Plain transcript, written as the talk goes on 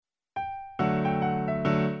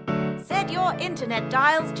set your internet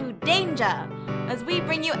dials to danger as we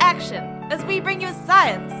bring you action, as we bring you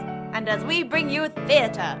science, and as we bring you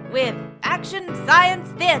theatre with Action Science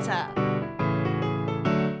Theatre.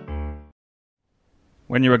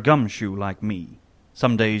 When you're a gumshoe like me,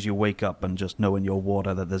 some days you wake up and just know in your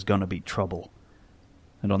water that there's gonna be trouble.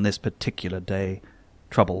 And on this particular day,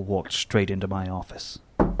 trouble walked straight into my office.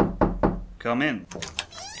 Come in.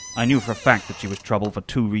 I knew for a fact that she was trouble for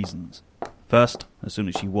two reasons. First, as soon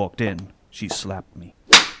as she walked in, she slapped me.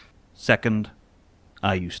 Second,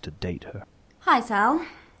 I used to date her. Hi, Sal.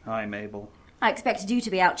 Hi, Mabel. I expected you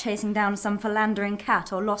to be out chasing down some philandering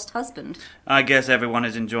cat or lost husband. I guess everyone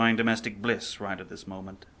is enjoying domestic bliss right at this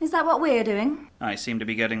moment. Is that what we're doing? I seem to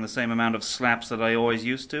be getting the same amount of slaps that I always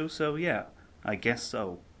used to, so yeah, I guess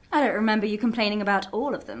so. I don't remember you complaining about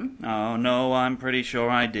all of them. Oh, no, I'm pretty sure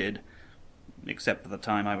I did. Except for the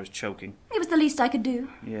time I was choking. It was the least I could do.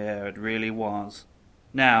 Yeah, it really was.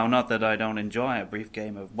 Now, not that I don't enjoy a brief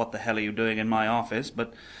game of what the hell are you doing in my office,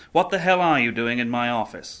 but what the hell are you doing in my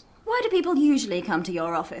office? Why do people usually come to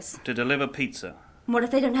your office? To deliver pizza. What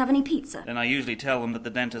if they don't have any pizza? Then I usually tell them that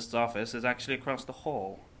the dentist's office is actually across the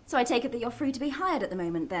hall. So I take it that you're free to be hired at the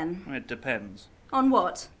moment, then? It depends. On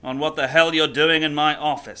what? On what the hell you're doing in my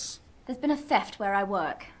office. There's been a theft where I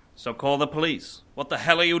work. So call the police. What the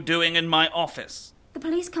hell are you doing in my office? The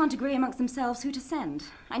police can't agree amongst themselves who to send.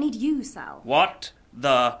 I need you, Sal. What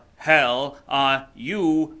the hell are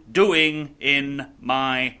you doing in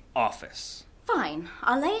my office? Fine.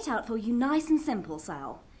 I'll lay it out for you nice and simple,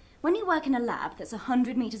 Sal. When you work in a lab that's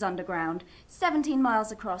 100 metres underground, 17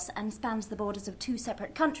 miles across, and spans the borders of two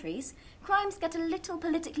separate countries, crimes get a little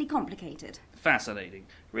politically complicated. Fascinating.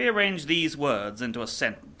 Rearrange these words into a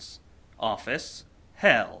sentence. Office,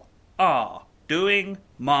 hell, are, doing,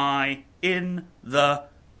 my, in, the,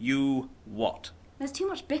 you, what? There's too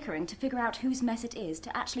much bickering to figure out whose mess it is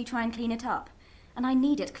to actually try and clean it up. And I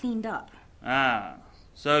need it cleaned up. Ah,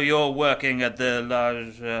 so you're working at the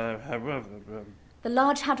large... The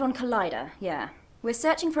Large Hadron Collider, yeah. We're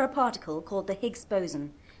searching for a particle called the Higgs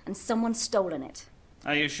boson, and someone's stolen it.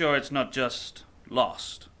 Are you sure it's not just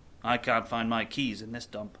lost? I can't find my keys in this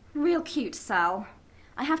dump. Real cute, Sal.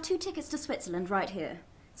 I have 2 tickets to Switzerland right here.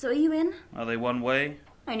 So are you in? Are they one way?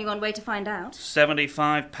 Only one way to find out.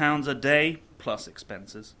 £75 a day, plus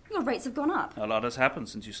expenses. Your rates have gone up. A lot has happened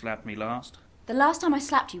since you slapped me last. The last time I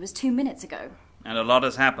slapped you was 2 minutes ago. And a lot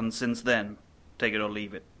has happened since then. Take it or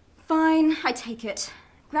leave it. Fine, I take it.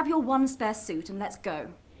 Grab your one spare suit and let's go.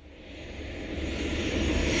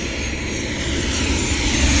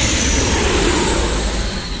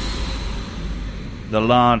 The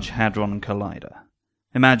Large Hadron Collider.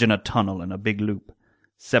 Imagine a tunnel in a big loop,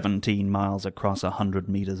 17 miles across 100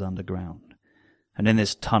 meters underground. And in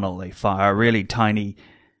this tunnel they fire really tiny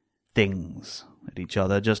things at each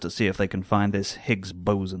other just to see if they can find this Higgs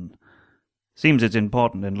boson. Seems it's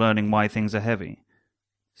important in learning why things are heavy.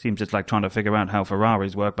 Seems it's like trying to figure out how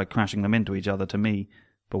Ferraris work by crashing them into each other to me,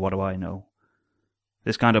 but what do I know?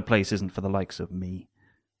 This kind of place isn't for the likes of me.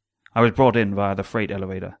 I was brought in via the freight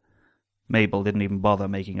elevator. Mabel didn't even bother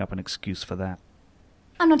making up an excuse for that.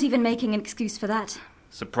 I'm not even making an excuse for that.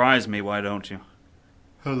 Surprise me, why don't you?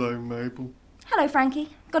 Hello, Mabel. Hello, Frankie.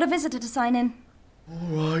 Got a visitor to sign in.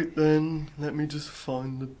 All right, then. Let me just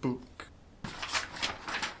find the book.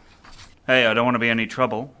 Hey, I don't want to be any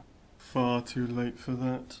trouble. Far too late for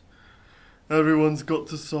that. Everyone's got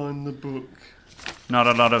to sign the book. Not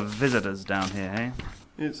a lot of visitors down here, eh?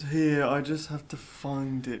 It's here, I just have to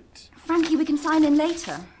find it. Frankie, we can sign in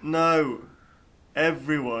later. No.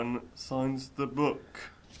 Everyone signs the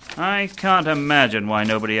book. I can't imagine why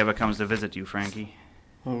nobody ever comes to visit you, Frankie.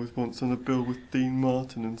 I was once on a bill with Dean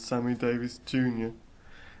Martin and Sammy Davis Jr.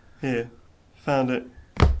 Here. Found it.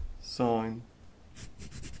 Sign.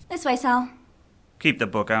 This way, Sal. Keep the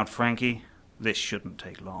book out, Frankie. This shouldn't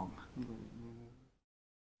take long.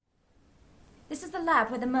 This is the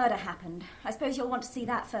lab where the murder happened. I suppose you'll want to see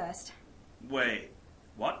that first. Wait,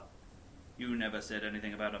 what? You never said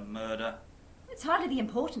anything about a murder. It's hardly the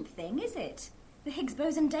important thing, is it? The Higgs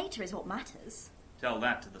boson data is what matters. Tell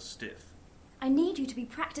that to the stiff. I need you to be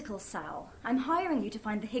practical, Sal. I'm hiring you to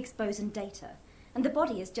find the Higgs boson data, and the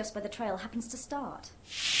body is just where the trail happens to start.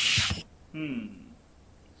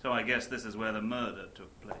 So I guess this is where the murder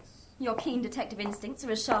took place. Your keen detective instincts are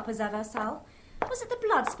as sharp as ever, Sal. Was it the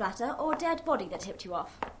blood splatter or dead body that tipped you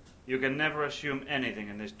off? You can never assume anything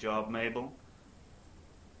in this job, Mabel.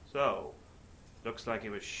 So, looks like he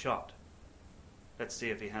was shot. Let's see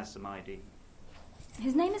if he has some ID.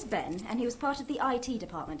 His name is Ben, and he was part of the IT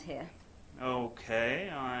department here. Okay,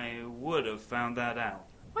 I would have found that out.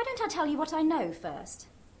 Why don't I tell you what I know first?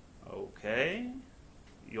 Okay.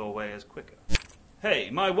 Your way is quicker. Hey,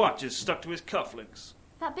 my watch is stuck to his cufflinks.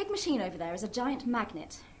 That big machine over there is a giant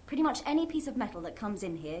magnet. Pretty much any piece of metal that comes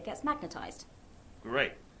in here gets magnetized.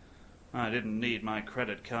 Great. I didn't need my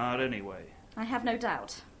credit card anyway. I have no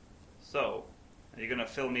doubt. So, are you going to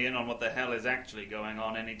fill me in on what the hell is actually going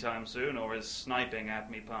on anytime soon, or is sniping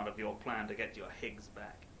at me part of your plan to get your Higgs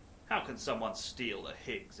back? How can someone steal a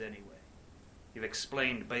Higgs anyway? You've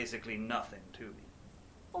explained basically nothing to me.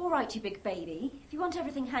 All right, you big baby. If you want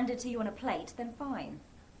everything handed to you on a plate, then fine.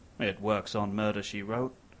 It works on Murder, She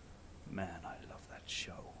Wrote. Man, I love that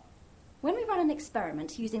show. When we run an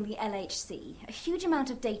experiment using the LHC, a huge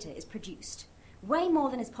amount of data is produced. Way more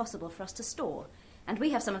than is possible for us to store. And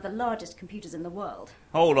we have some of the largest computers in the world.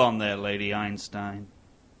 Hold on there, Lady Einstein.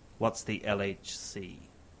 What's the LHC?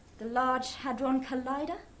 The Large Hadron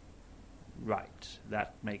Collider? Right,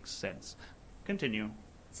 that makes sense. Continue.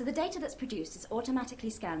 So the data that's produced is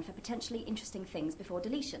automatically scanned for potentially interesting things before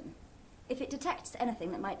deletion. If it detects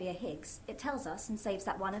anything that might be a Higgs, it tells us and saves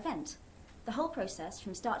that one event. The whole process,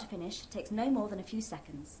 from start to finish, takes no more than a few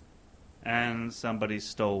seconds. And somebody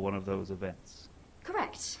stole one of those events.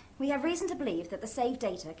 Correct. We have reason to believe that the saved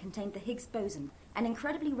data contained the Higgs boson, an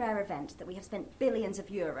incredibly rare event that we have spent billions of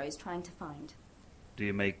euros trying to find. Do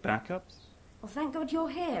you make backups? Well, thank God you're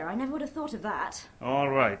here. I never would have thought of that. All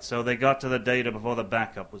right, so they got to the data before the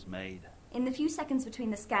backup was made. In the few seconds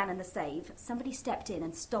between the scan and the save, somebody stepped in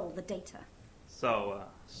and stole the data. So,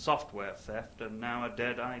 software theft and now a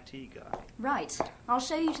dead IT guy. Right. I'll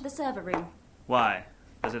show you to the server room. Why?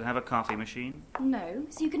 Does it have a coffee machine? No,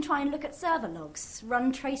 so you can try and look at server logs,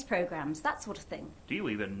 run trace programs, that sort of thing. Do you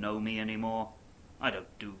even know me anymore? I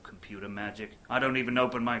don't do computer magic. I don't even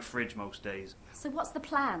open my fridge most days. So what's the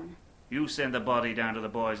plan? You send the body down to the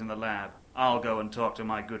boys in the lab. I'll go and talk to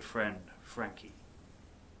my good friend, Frankie.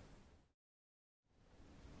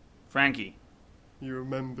 Frankie. You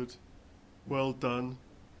remembered. Well done.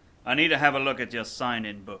 I need to have a look at your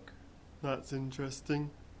sign-in book. That's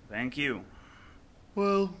interesting. Thank you.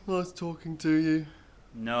 Well, nice talking to you.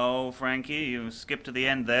 No, Frankie, you skipped to the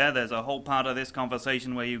end there. There's a whole part of this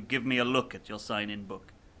conversation where you give me a look at your sign-in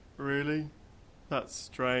book. Really? That's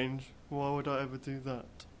strange. Why would I ever do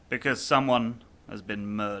that? Because someone has been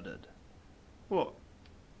murdered. What?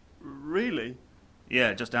 Really?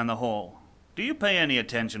 Yeah, just down the hall. Do you pay any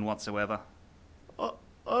attention whatsoever?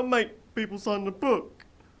 I make people sign the book.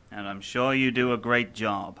 And I'm sure you do a great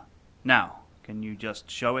job. Now, can you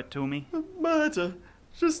just show it to me? A murder?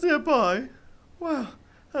 Just nearby? Wow,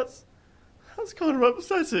 that's kind of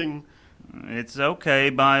upsetting. It's okay.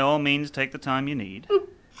 By all means, take the time you need.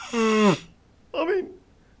 I mean,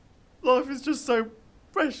 life is just so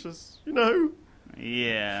precious, you know?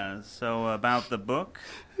 Yeah, so about the book?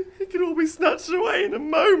 It can all be snatched away in a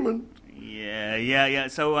moment. Yeah.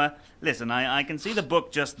 So, listen, I can see the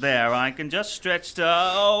book just there. I can just stretch to...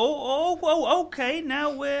 okay,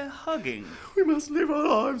 now we're hugging. We must live our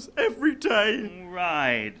lives every day.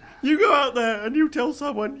 Right. You go out there and you tell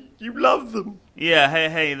someone you love them. Yeah,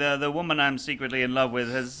 hey, the woman I'm secretly in love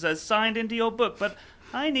with has signed into your book, but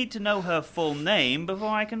I need to know her full name before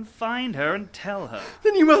I can find her and tell her.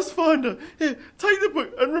 Then you must find her. Here, take the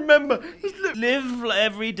book and remember, just Live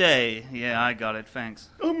every day. Yeah, I got it, thanks.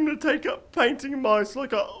 I'm going to take up painting mice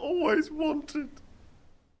like I always wanted.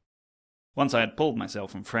 Once I had pulled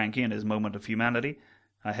myself from Frankie and his moment of humanity,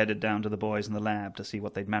 I headed down to the boys in the lab to see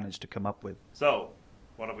what they'd managed to come up with. So,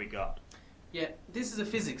 what have we got? Yeah, this is a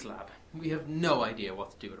physics lab. We have no idea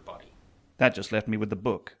what to do with a body. That just left me with the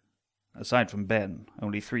book. Aside from Ben,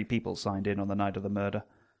 only 3 people signed in on the night of the murder.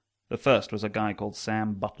 The first was a guy called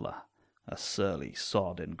Sam Butler, a surly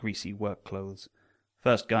sod in greasy work clothes.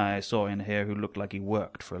 First guy I saw in here who looked like he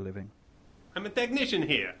worked for a living. I'm a technician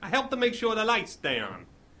here. I help to make sure the lights stay on.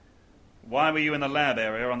 Why were you in the lab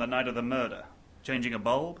area on the night of the murder? Changing a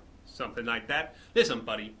bulb? Something like that. Listen,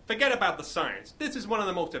 buddy, forget about the science. This is one of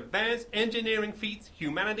the most advanced engineering feats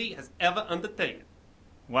humanity has ever undertaken.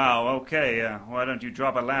 Wow, okay, why don't you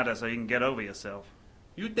drop a ladder so you can get over yourself?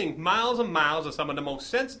 You think miles and miles of some of the most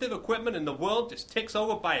sensitive equipment in the world just ticks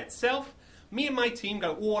over by itself? Me and my team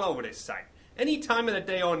go all over this site, any time of the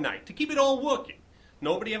day or night, to keep it all working.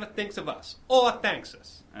 Nobody ever thinks of us, or thanks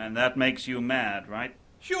us. And that makes you mad, right?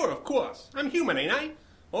 Sure, of course. I'm human, ain't I?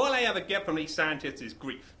 All I ever get from these scientists is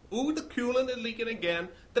grief. Ooh, the coolant is leaking again,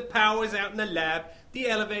 the power's out in the lab, the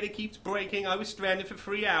elevator keeps breaking, I was stranded for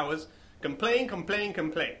 3 hours. Complain.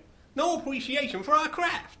 No appreciation for our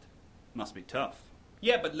craft. Must be tough.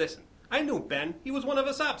 Yeah, but listen, I knew Ben. He was one of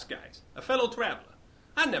us ops guys, a fellow traveler.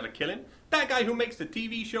 I'd never kill him. That guy who makes the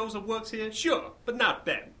TV shows that works here, sure, but not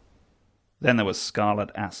Ben. Then there was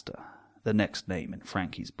Scarlet Astor, the next name in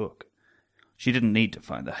Frankie's book. She didn't need to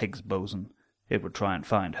find the Higgs boson. It would try and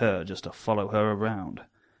find her just to follow her around.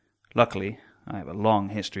 Luckily, I have a long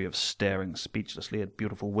history of staring speechlessly at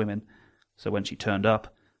beautiful women, so when she turned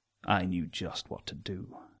up, I knew just what to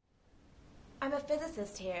do. I'm a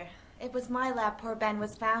physicist here. It was my lab poor Ben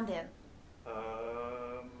was found in.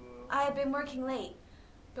 I had been working late,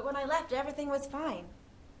 but when I left, everything was fine.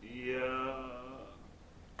 Yeah...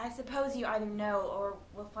 I suppose you either know or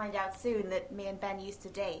will find out soon that me and Ben used to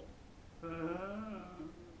date.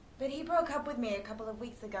 But he broke up with me a couple of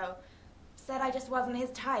weeks ago. Said I just wasn't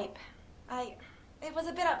his type. It was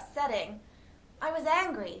a bit upsetting. I was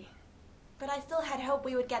angry. But I still had hope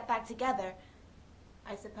we would get back together.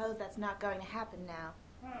 I suppose that's not going to happen now.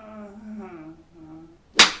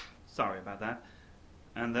 Sorry about that.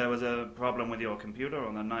 And there was a problem with your computer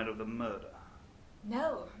on the night of the murder?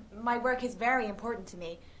 No, my work is very important to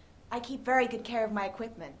me. I keep very good care of my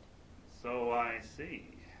equipment. So I see.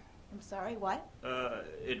 I'm sorry, what?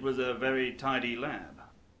 It was a very tidy lab.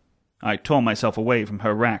 I tore myself away from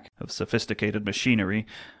her rack of sophisticated machinery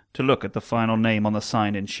to look at the final name on the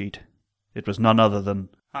sign-in sheet. It was none other than...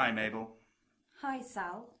 Hi, Mabel. Hi,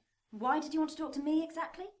 Sal. Why did you want to talk to me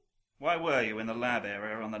exactly? Why were you in the lab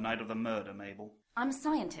area on the night of the murder, Mabel? I'm a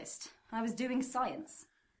scientist. I was doing science.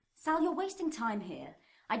 Sal, you're wasting time here.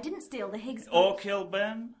 I didn't steal the Higgs... Or kill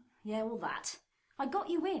Ben? Yeah, all that. I got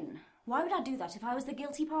you in. Why would I do that if I was the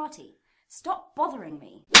guilty party? Stop bothering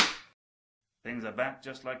me. Things are back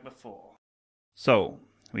just like before. So,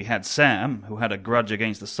 we had Sam, who had a grudge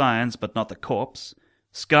against the science but not the corpse,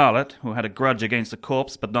 Scarlett, who had a grudge against the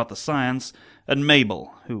corpse but not the science, and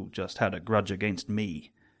Mabel, who just had a grudge against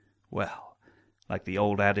me. Well, like the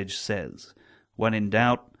old adage says, when in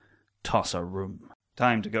doubt, toss a room.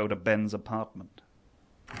 Time to go to Ben's apartment.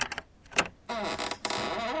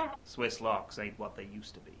 Swiss locks ain't what they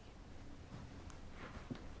used to be.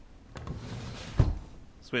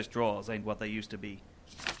 Swiss drawers ain't what they used to be.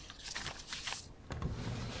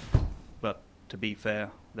 But, to be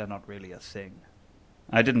fair, they're not really a thing.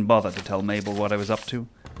 I didn't bother to tell Mabel what I was up to.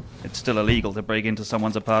 It's still illegal to break into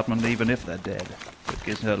someone's apartment even if they're dead. It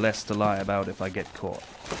gives her less to lie about if I get caught.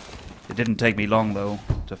 It didn't take me long, though,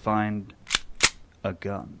 to find a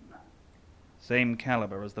gun. Same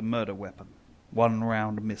caliber as the murder weapon. 1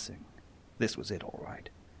 round missing. This was it, all right.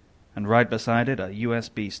 And right beside it, a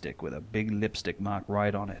USB stick with a big lipstick mark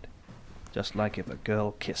right on it. Just like if a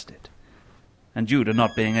girl kissed it. And due to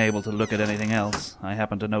not being able to look at anything else, I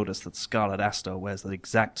happened to notice that Scarlett Astor wears the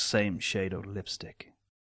exact same shade of lipstick.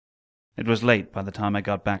 It was late by the time I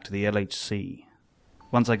got back to the LHC.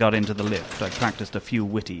 Once I got into the lift, I practiced a few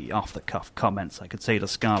witty, off-the-cuff comments I could say to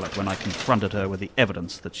Scarlett when I confronted her with the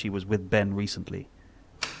evidence that she was with Ben recently.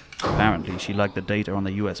 Apparently, she liked the data on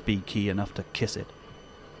the USB key enough to kiss it.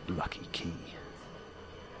 Lucky key.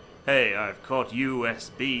 Hey, I've caught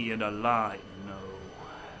USB in a lie. No.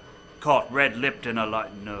 Caught red-lipped in a lie.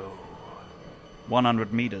 No.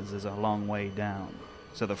 100 meters is a long way down,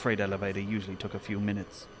 so the freight elevator usually took a few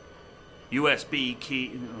minutes. USB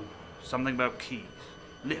key... something about keys.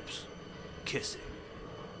 Lips. Kissing.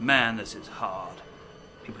 Man, this is hard.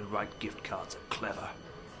 People who write gift cards are clever.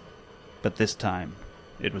 But this time,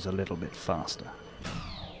 it was a little bit faster.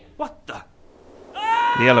 What the...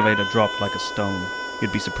 The elevator dropped like a stone.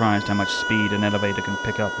 You'd be surprised how much speed an elevator can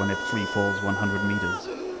pick up when it free falls 100 meters.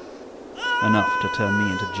 Enough to turn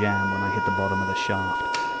me into jam when I hit the bottom of the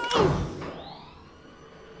shaft.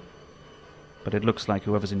 But it looks like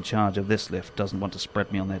whoever's in charge of this lift doesn't want to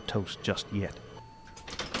spread me on their toast just yet.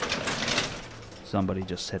 Somebody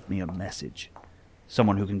just sent me a message.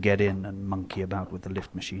 Someone who can get in and monkey about with the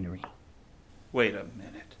lift machinery. Wait a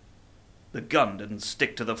minute. The gun didn't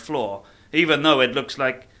stick to the floor, even though it looks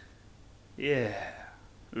like... Yeah,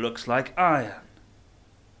 looks like iron.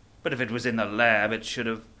 But if it was in the lab, it should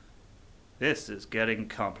have... This is getting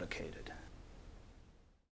complicated.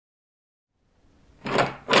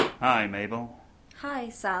 Hi, Mabel. Hi,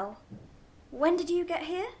 Sal. When did you get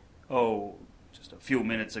here? Oh, just a few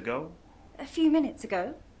minutes ago. A few minutes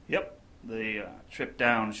ago? Yep, the trip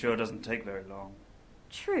down sure doesn't take very long.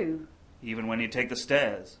 True. Even when you take the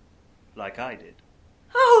stairs, like I did.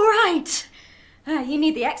 Oh, right! You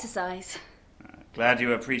need the exercise. Glad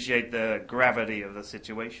you appreciate the gravity of the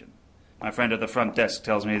situation. My friend at the front desk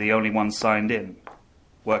tells me the only one signed in.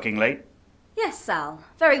 Working late? Yes, Sal.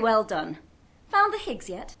 Very well done. Found the Higgs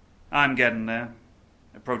yet? I'm getting there.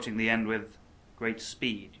 Approaching the end with great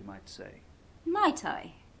speed, you might say. Might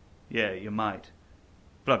I? Yeah, you might.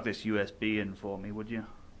 Plug this USB in for me, would you?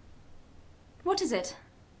 What is it?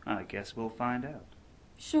 I guess we'll find out.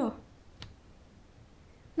 Sure.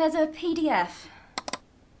 There's a PDF.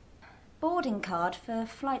 boarding card for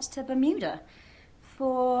flights to Bermuda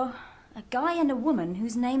for a guy and a woman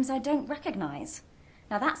whose names I don't recognise.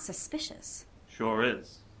 Now that's suspicious. Sure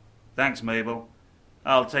is. Thanks, Mabel.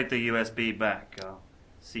 I'll take the USB back. I'll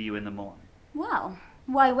see you in the morning. Well,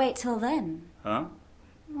 why wait till then? Huh?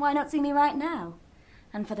 Why not see me right now?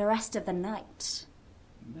 And for the rest of the night?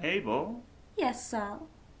 Mabel? Yes, Sal.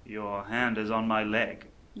 Your hand is on my leg.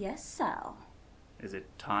 Yes, Sal. Is it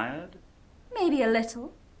tired? Maybe a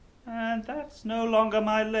little. And that's no longer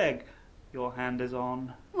my leg. Your hand is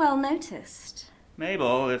on. Well noticed.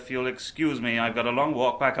 Mabel, if you'll excuse me, I've got a long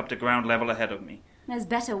walk back up to ground level ahead of me. There's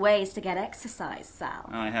better ways to get exercise, Sal.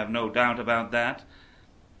 I have no doubt about that.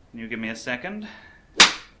 Can you give me a second?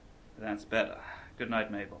 That's better. Good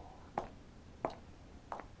night, Mabel.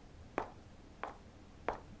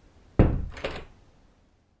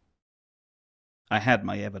 I had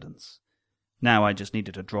my evidence. Now I just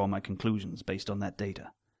needed to draw my conclusions based on that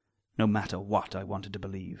data. No matter what I wanted to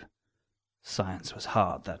believe. Science was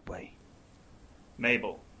hard that way.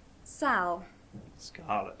 Mabel. Sal.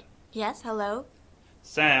 Scarlet. Yes, hello?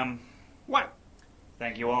 Sam. What?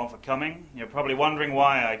 Thank you all for coming. You're probably wondering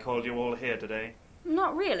why I called you all here today.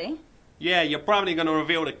 Not really. Yeah, you're probably going to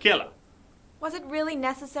reveal the killer. Was it really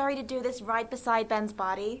necessary to do this right beside Ben's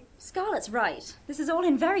body? Scarlett's right. This is all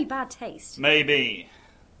in very bad taste. Maybe.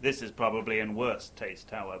 This is probably in worse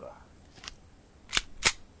taste, however.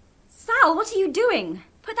 Sal, what are you doing?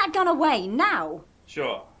 Put that gun away, now!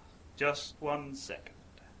 Sure. Just 1 second.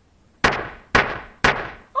 Oh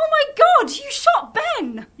my God! You shot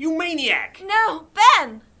Ben! You maniac! No,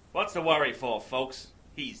 Ben! What's the worry for, folks?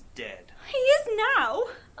 He's dead. He is now!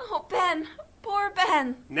 Oh, Ben. Poor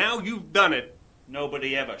Ben. Now you've done it.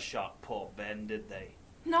 Nobody ever shot poor Ben, did they?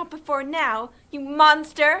 Not before now, you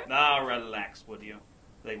monster. Ah, relax, would you?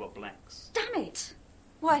 They were blanks. Damn it!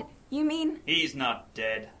 What, you mean? He's not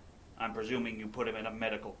dead. I'm presuming you put him in a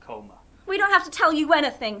medical coma. We don't have to tell you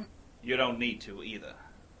anything. You don't need to, either.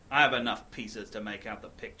 I have enough pieces to make out the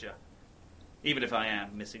picture. Even if I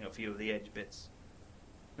am missing a few of the edge bits.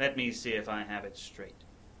 Let me see if I have it straight.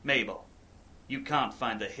 Mabel, you can't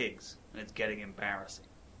find the Higgs, and it's getting embarrassing.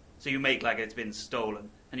 So you make like it's been stolen,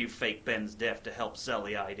 and you fake Ben's death to help sell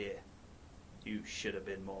the idea. You should have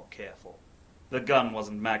been more careful. The gun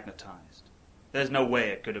wasn't magnetized. There's no way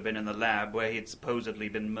it could have been in the lab where he'd supposedly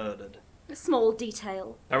been murdered. A small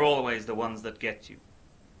detail. They're always the ones that get you.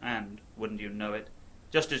 And, wouldn't you know it,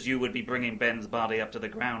 just as you would be bringing Ben's body up to the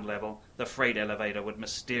ground level, the freight elevator would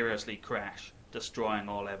mysteriously crash, destroying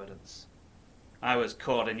all evidence. I was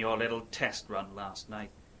caught in your little test run last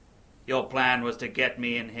night. Your plan was to get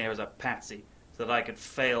me in here as a patsy, so that I could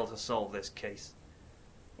fail to solve this case.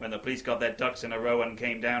 When the police got their ducks in a row and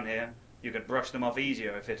came down here, you could brush them off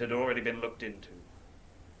easier if it had already been looked into.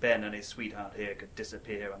 Ben and his sweetheart here could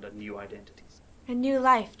disappear under new identities. A new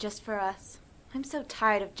life just for us. I'm so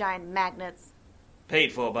tired of giant magnets.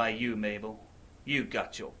 Paid for by you, Mabel. You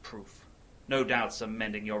got your proof. No doubt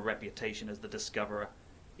cementing your reputation as the discoverer,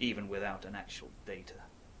 even without an actual data.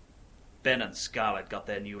 Ben and Scarlett got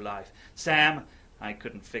their new life. Sam, I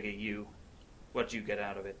couldn't figure you. What'd you get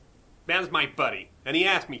out of it? Ben's my buddy, and he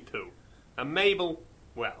asked me to. And Mabel,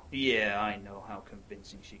 well... Yeah, I know how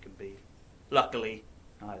convincing she can be. Luckily,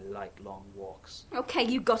 I like long walks. Okay,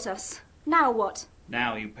 you got us. Now what?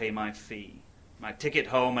 Now you pay my fee. My ticket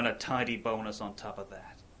home and a tidy bonus on top of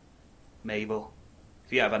that. Mabel,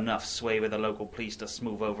 if you have enough sway with the local police to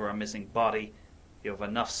smooth over a missing body, you have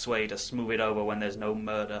enough sway to smooth it over when there's no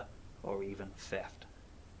murder or even theft.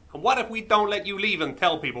 And what if we don't let you leave and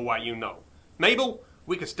tell people what you know? Mabel,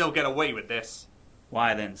 we could still get away with this.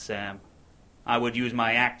 Why then, Sam? I would use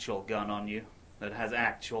my actual gun on you that has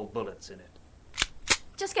actual bullets in it.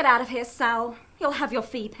 Just get out of here, Sal. You'll have your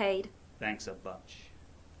fee paid. Thanks a bunch.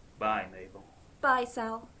 Bye, Mabel. Bye,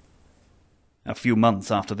 Sal. A few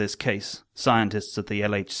months after this case, scientists at the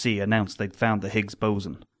LHC announced they'd found the Higgs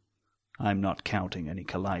boson. I'm not counting any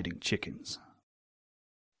colliding chickens.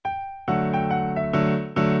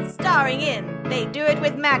 Starring in They Do It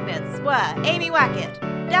With Magnets were Amy Wackett,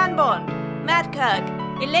 Dan Bond, Matt Kirk,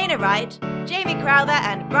 Elena Wright, Jamie Crowther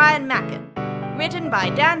and Brian Macken. Written by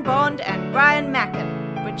Dan Bond and Brian Macken.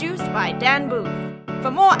 Produced by Dan Booth.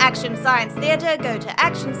 For more Action Science Theatre, go to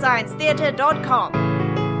actionsciencetheatre.com.